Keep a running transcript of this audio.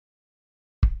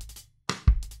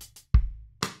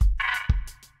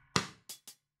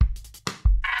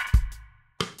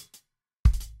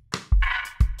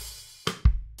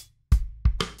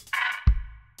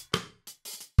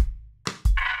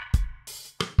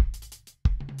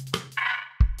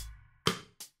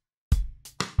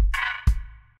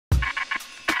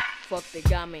fuck, they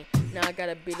got me. Now I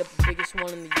gotta beat up the biggest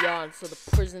one in the yard, so the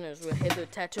prisoners with Hitler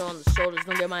tattoo on the shoulders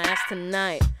don't get my ass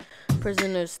tonight.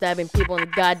 Prisoners stabbing people in the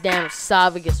goddamn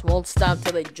esophagus won't stop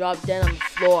till they drop dead on the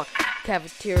floor.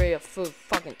 Cafeteria food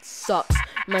fucking sucks.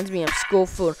 Reminds me of school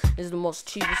food. It's the most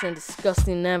cheapest and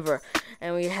disgusting ever.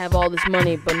 And we have all this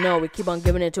money, but no, we keep on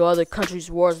giving it to other countries'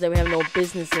 wars that we have no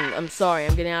business in. I'm sorry,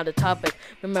 I'm getting out of the topic.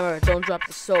 Remember, don't drop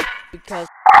the soap, because